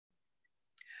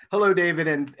Hello, David,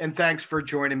 and thanks for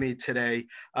joining me today.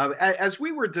 As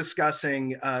we were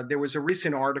discussing, there was a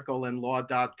recent article in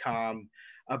law.com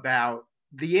about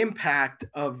the impact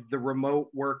of the remote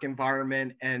work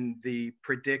environment and the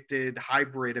predicted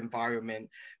hybrid environment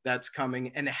that's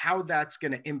coming and how that's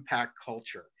going to impact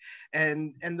culture.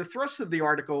 And the thrust of the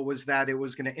article was that it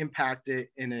was going to impact it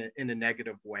in a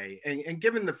negative way. And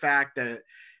given the fact that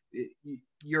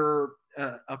you're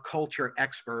a culture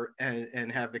expert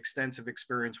and have extensive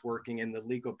experience working in the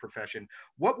legal profession.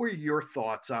 What were your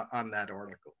thoughts on that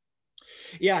article?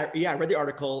 Yeah, I read the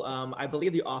article. I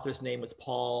believe the author's name was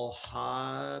Paul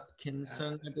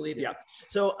Hopkinson, I believe. Yeah.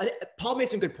 So Paul made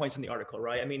some good points in the article,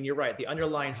 right? I mean, you're right. The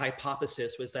underlying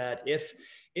hypothesis was that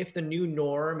if the new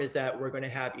norm is that we're going to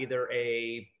have either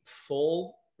a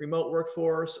full remote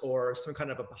workforce or some kind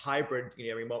of a hybrid,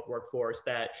 remote workforce,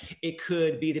 that it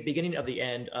could be the beginning of the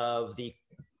end of the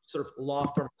sort of law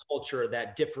firm culture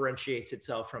that differentiates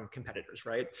itself from competitors,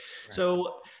 right?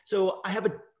 So I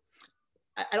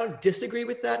don't disagree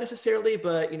with that necessarily,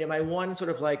 but my one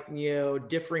sort of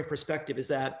differing perspective is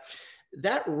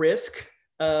that risk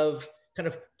of kind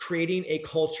of creating a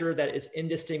culture that is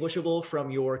indistinguishable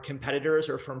from your competitors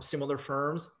or from similar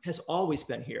firms has always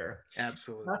been here.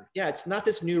 Absolutely. It's not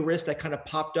this new risk that kind of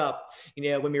popped up,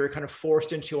 when we were kind of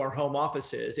forced into our home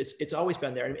offices. It's always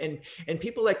been there. And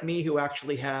people like me who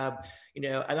actually have,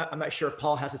 I'm not sure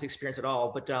Paul has this experience at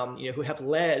all, but who have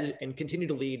led and continue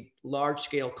to lead large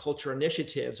scale culture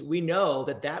initiatives, we know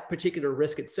that particular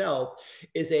risk itself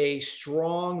is a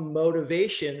strong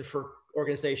motivation for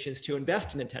organizations to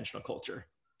invest in intentional culture.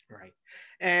 Right.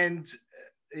 And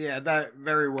yeah, that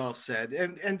very well said.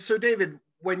 And so David,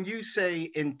 when you say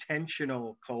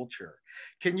intentional culture,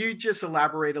 can you just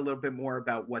elaborate a little bit more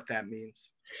about what that means?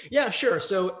 Yeah, sure.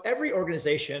 So every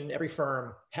organization, every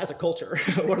firm has a culture,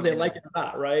 whether they like it or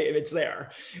not, right? It's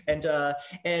there.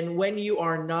 And when you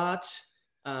are not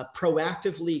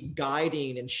proactively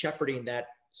guiding and shepherding that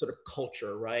sort of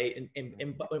culture, right? And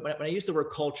when I use the word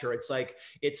culture, it's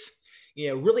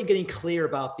really getting clear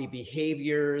about the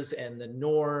behaviors and the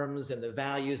norms and the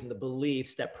values and the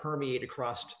beliefs that permeate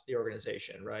across the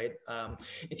organization, right?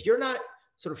 If you're not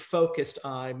sort of focused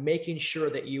on making sure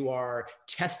that you are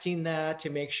testing that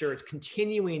to make sure it's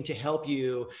continuing to help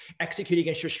you execute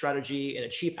against your strategy and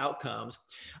achieve outcomes,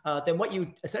 then what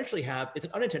you essentially have is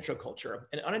an unintentional culture.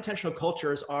 And unintentional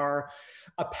cultures are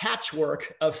a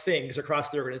patchwork of things across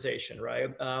the organization, right?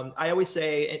 I always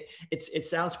say, it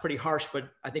sounds pretty harsh, but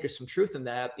I think there's some truth in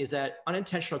that, is that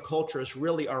unintentional cultures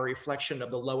really are a reflection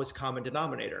of the lowest common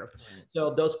denominator. Right.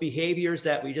 So those behaviors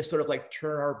that we just sort of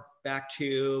turn our back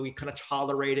to, we kind of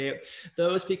tolerate it,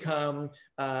 those become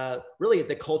really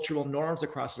the cultural norms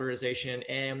across the organization.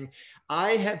 And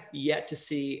I have yet to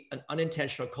see an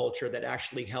unintentional culture that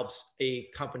actually helps a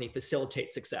company facilitate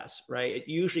success, right? It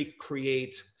usually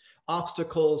creates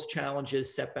obstacles,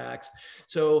 challenges, setbacks.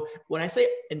 So when I say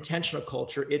intentional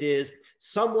culture, it is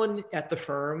someone at the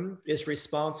firm is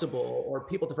responsible, or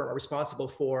people at the firm are responsible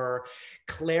for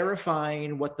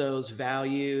clarifying what those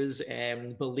values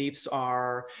and beliefs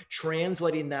are,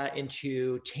 translating that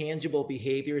into tangible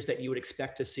behaviors that you would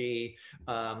expect to see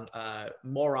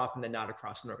more often than not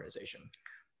across an organization.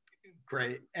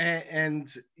 Great.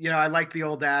 And I like the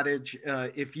old adage,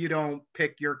 if you don't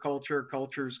pick your culture,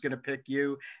 culture's going to pick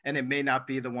you, and it may not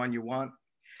be the one you want.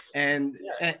 And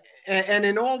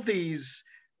in all these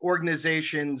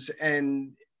organizations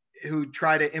and who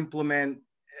try to implement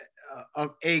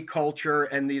a culture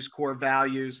and these core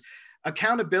values,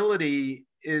 accountability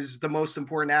is the most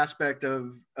important aspect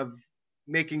of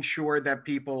making sure that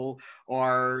people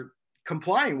are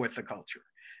complying with the culture.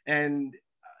 And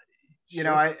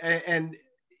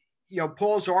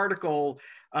Paul's article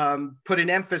put an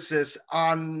emphasis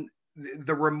on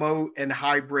the remote and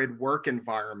hybrid work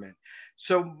environment.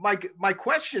 So my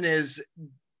question is,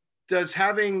 does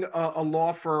having a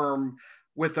law firm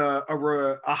with a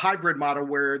hybrid model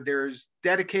where there's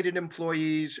dedicated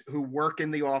employees who work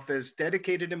in the office,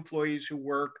 dedicated employees who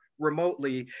work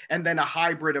remotely, and then a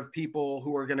hybrid of people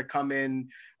who are going to come in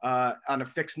on a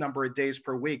fixed number of days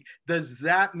per week, does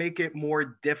that make it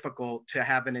more difficult to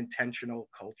have an intentional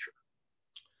culture?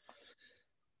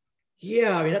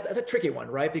 Yeah, I mean, that's a tricky one,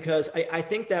 right? Because I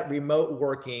think that remote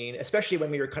working, especially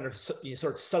when we were kind of sort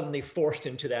of suddenly forced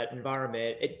into that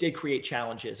environment, it did create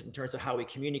challenges in terms of how we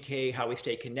communicate, how we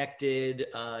stay connected,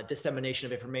 dissemination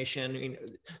of information,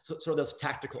 sort of those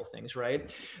tactical things, right?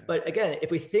 But again,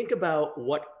 if we think about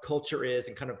what culture is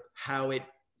and kind of how it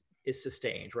is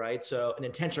sustained, right? So an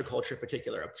intentional culture in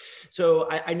particular. So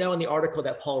I know in the article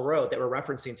that Paul wrote that we're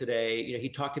referencing today, he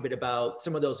talked a bit about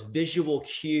some of those visual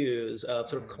cues of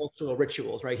sort of cultural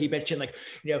rituals, right? He mentioned like,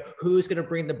 who's going to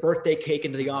bring the birthday cake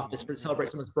into the office to celebrate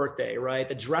someone's birthday, right?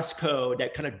 The dress code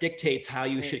that kind of dictates how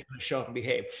you should show up and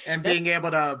behave. And being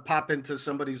able to pop into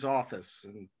somebody's office.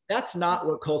 That's not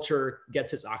where culture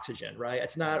gets its oxygen, right?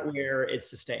 It's not where it's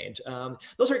sustained.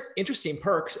 Those are interesting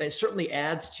perks, and it certainly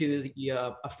adds to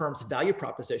a firm's value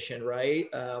proposition, right?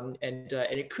 And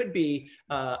it could be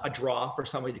a draw for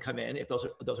somebody to come in if those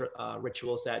are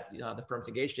rituals that the firm's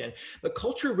engaged in. But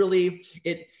culture really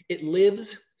it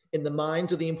lives in the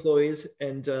minds of the employees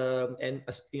and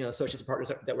associates and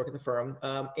partners that work at the firm,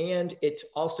 and it's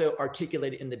also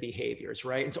articulated in the behaviors,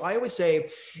 right? And so I always say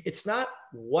it's not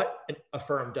what a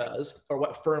firm does or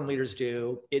what firm leaders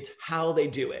do, it's how they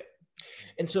do it.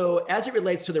 And so as it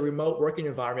relates to the remote working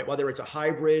environment, whether it's a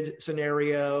hybrid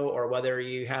scenario or whether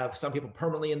you have some people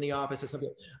permanently in the office or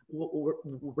something,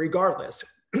 regardless,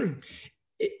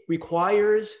 it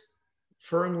requires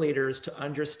firm leaders to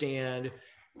understand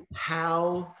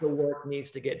how the work needs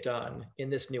to get done in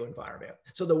this new environment.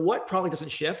 So the what probably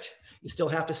doesn't shift. You still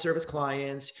have to service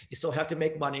clients. You still have to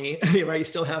make money, right? You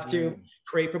still have to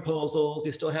create proposals.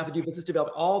 You still have to do business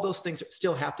development. All those things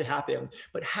still have to happen.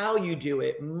 But how you do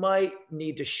it might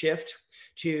need to shift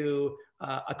to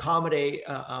accommodate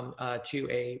to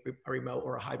a remote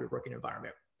or a hybrid working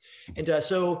environment. And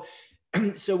so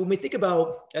when we think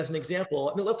about, as an example,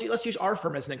 I mean, let's use our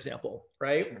firm as an example,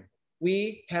 right? Sure.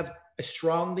 We have a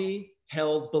strongly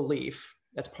held belief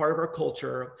that's part of our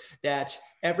culture that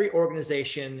every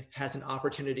organization has an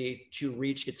opportunity to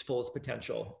reach its fullest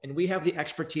potential. And we have the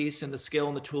expertise and the skill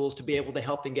and the tools to be able to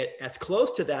help them get as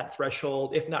close to that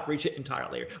threshold, if not reach it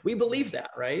entirely. We believe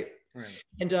that, right?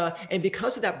 And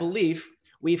because of that belief,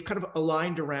 we've kind of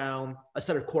aligned around a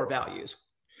set of core values.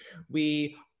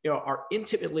 We are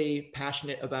intimately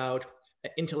passionate about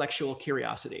intellectual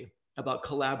curiosity, about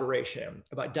collaboration,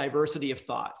 about diversity of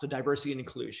thought, so diversity and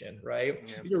inclusion, right?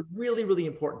 Yeah. These are really, really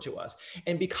important to us.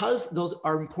 And because those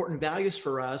are important values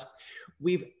for us,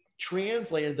 we've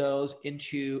translated those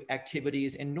into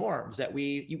activities and norms that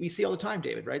we see all the time,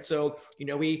 David, right? So,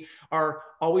 we are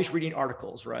always reading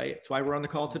articles, right? That's why we're on the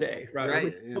call today,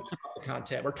 right? We're books about the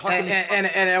content. We're talking. And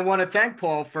I want to thank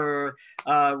Paul for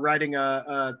writing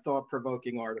a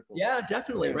thought-provoking article. Yeah,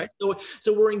 definitely, right?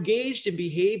 So we're engaged in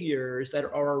behaviors that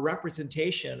are a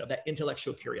representation of that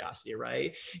intellectual curiosity,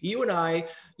 right? You and I,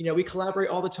 we collaborate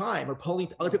all the time. We're pulling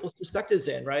other people's perspectives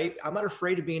in, right? I'm not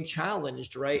afraid of being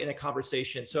challenged, right, in a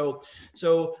conversation. So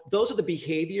those are the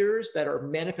behaviors that are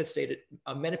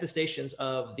manifestations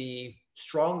of the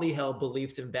strongly held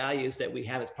beliefs and values that we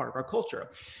have as part of our culture.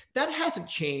 That hasn't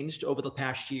changed over the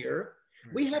past year.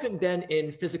 We haven't been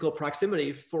in physical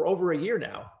proximity for over a year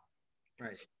now.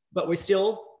 Right. But we're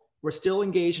still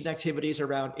engaged in activities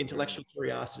around intellectual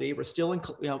curiosity. We're still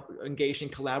engaged in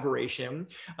collaboration.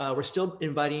 We're still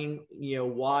inviting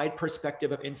wide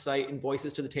perspective of insight and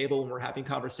voices to the table when we're having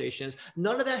conversations.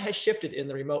 None of that has shifted in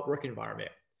the remote work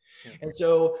environment. Yeah. And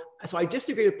so I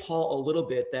disagree with Paul a little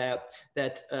bit that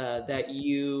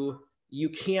you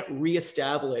can't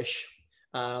reestablish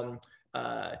how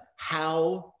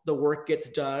the work gets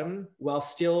done while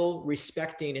still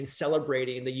respecting and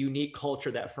celebrating the unique culture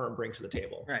that firm brings to the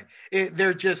table. Right.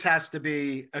 There just has to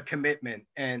be a commitment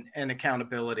and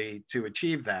accountability to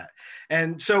achieve that.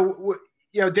 And so,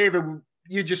 David,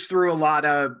 you just threw a lot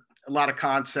of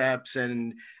concepts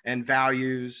and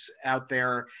values out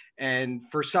there. And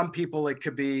for some people, it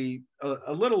could be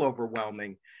a little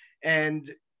overwhelming. And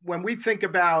when we think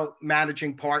about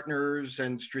managing partners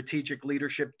and strategic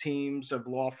leadership teams of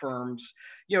law firms,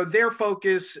 their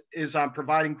focus is on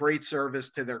providing great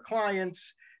service to their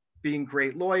clients, being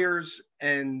great lawyers,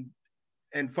 and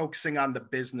focusing on the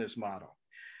business model.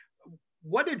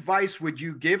 What advice would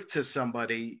you give to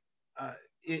somebody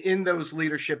in those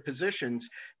leadership positions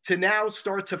to now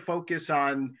start to focus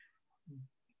on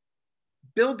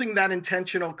building that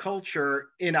intentional culture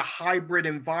in a hybrid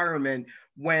environment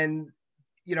when,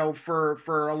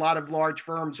 for a lot of large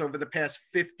firms over the past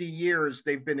 50 years,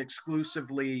 they've been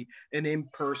exclusively an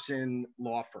in-person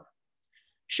law firm?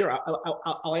 Sure,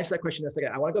 I'll answer that question in a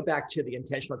second. I want to go back to the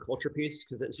intentional culture piece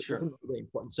because it's really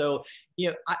important. So,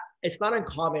 it's not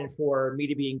uncommon for me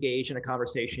to be engaged in a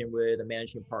conversation with a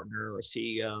managing partner or a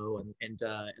CEO, and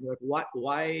they're like,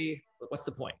 why? What's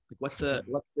the point? Like, what's the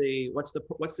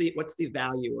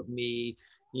value of me,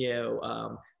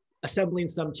 assembling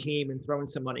some team and throwing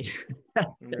some money?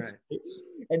 Right.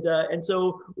 And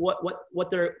so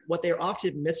what they're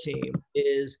often missing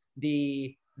is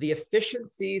the the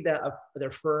efficiency that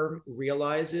their firm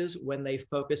realizes when they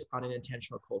focus on an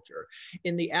intentional culture.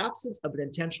 In the absence of an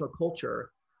intentional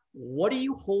culture, what are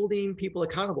you holding people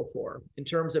accountable for in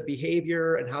terms of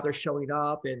behavior and how they're showing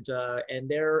up and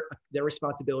their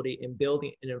responsibility in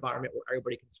building an environment where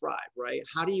everybody can thrive, right?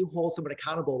 How do you hold someone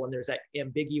accountable when there's that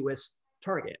ambiguous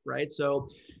target, right? So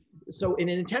in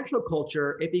an intentional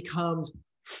culture, it becomes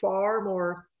far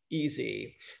more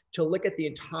easy to look at the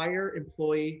entire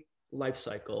employee life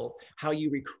cycle, how you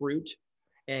recruit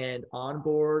and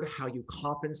onboard, how you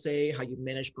compensate, how you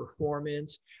manage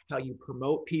performance, how you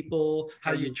promote people,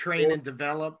 how you train and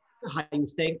develop, how you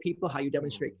thank people, how you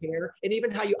demonstrate care, and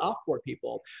even how you offboard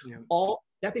people. Yeah. All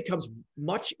that becomes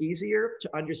much easier to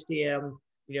understand,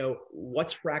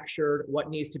 what's fractured, what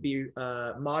needs to be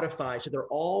modified. So they're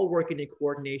all working in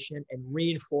coordination and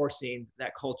reinforcing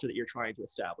that culture that you're trying to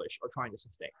establish or trying to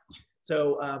sustain.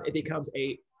 So it becomes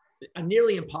a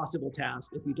nearly impossible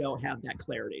task if you don't have that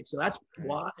clarity. So that's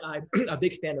why I'm a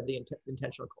big fan of the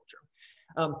intentional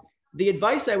culture. The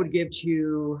advice I would give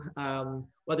to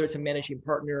whether it's a managing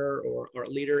partner or a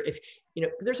leader, if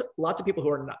there's lots of people who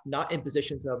are not in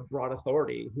positions of broad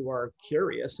authority who are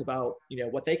curious about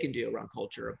what they can do around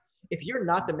culture. If you're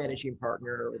not the managing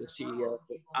partner or the CEO,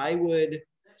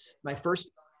 my first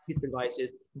piece of advice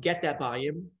is get that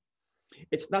buy-in.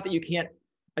 It's not that you can't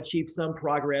achieve some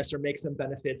progress or make some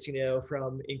benefits,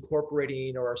 from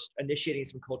incorporating or initiating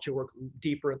some culture work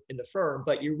deeper in the firm,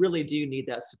 but you really do need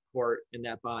that support and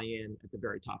that buy-in at the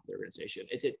very top of the organization.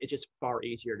 It's just far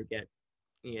easier to get,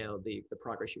 the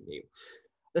progress you need.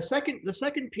 The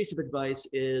second piece of advice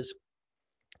is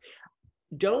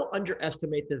don't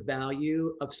underestimate the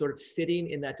value of sort of sitting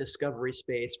in that discovery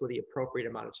space for the appropriate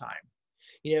amount of time.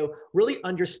 Really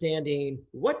understanding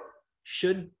what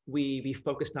should we be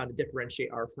focused on to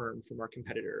differentiate our firm from our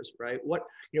competitors, right? What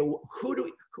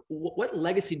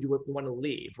legacy do we want to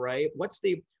leave, right? What's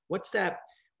that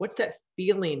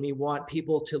feeling we want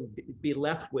people to be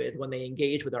left with when they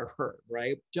engage with our firm,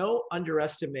 right? Don't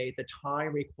underestimate the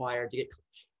time required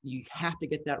you have to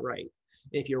get that right.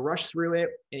 And if you rush through it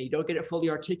and you don't get it fully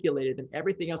articulated, then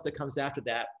everything else that comes after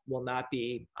that will not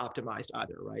be optimized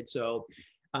either, right? So,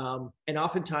 and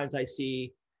oftentimes I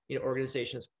see,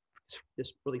 organizations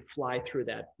just really fly through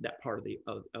that part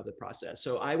of the process.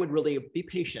 So I would really be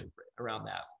patient around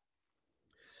that.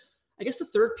 I guess the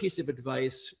third piece of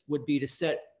advice would be to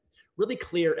set really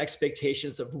clear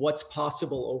expectations of what's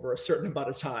possible over a certain amount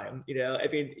of time.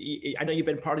 I know you've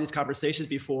been part of these conversations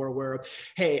before where,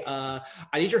 hey, I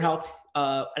need your help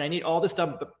and I need all this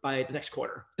done by the next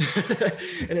quarter.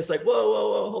 And it's like,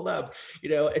 whoa, hold up.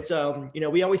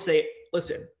 We always say,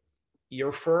 listen,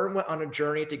 your firm went on a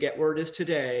journey to get where it is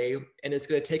today, and it's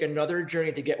going to take another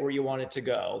journey to get where you want it to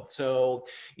go. So,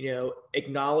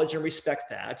 acknowledge and respect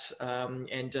that,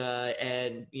 and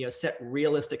set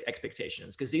realistic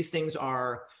expectations, because these things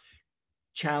are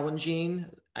challenging.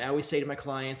 I always say to my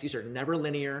clients, these are never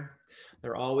linear.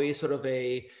 They're always sort of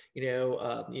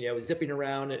zipping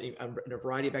around in a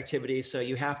variety of activities. So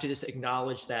you have to just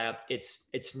acknowledge that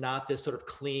it's not this sort of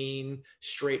clean,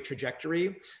 straight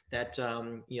trajectory. That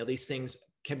these things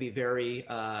can be very,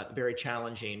 very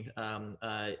challenging,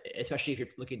 especially if you're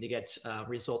looking to get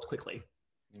results quickly.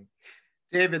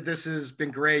 David, this has been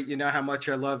great. You know how much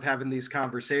I love having these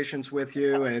conversations with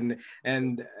you, and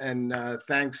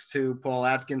thanks to Paul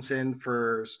Atkinson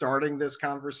for starting this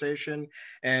conversation.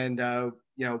 And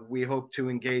we hope to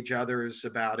engage others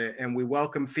about it, and we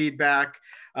welcome feedback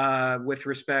with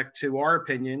respect to our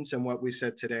opinions and what we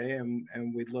said today,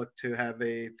 and we'd look to have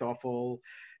a thoughtful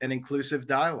and inclusive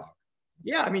dialogue.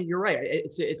 Yeah, I mean, you're right.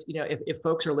 It's if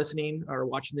folks are listening or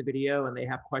watching the video and they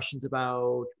have questions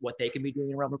about what they can be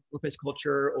doing around workplace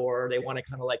culture, or they want to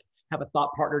kind of like have a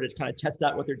thought partner to kind of test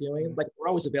out what they're doing, like we're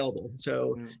always available.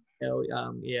 So,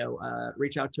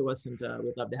 reach out to us, and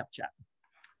we'd love to have a chat.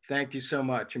 Thank you so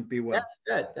much, and be well.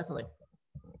 Yeah, good, definitely.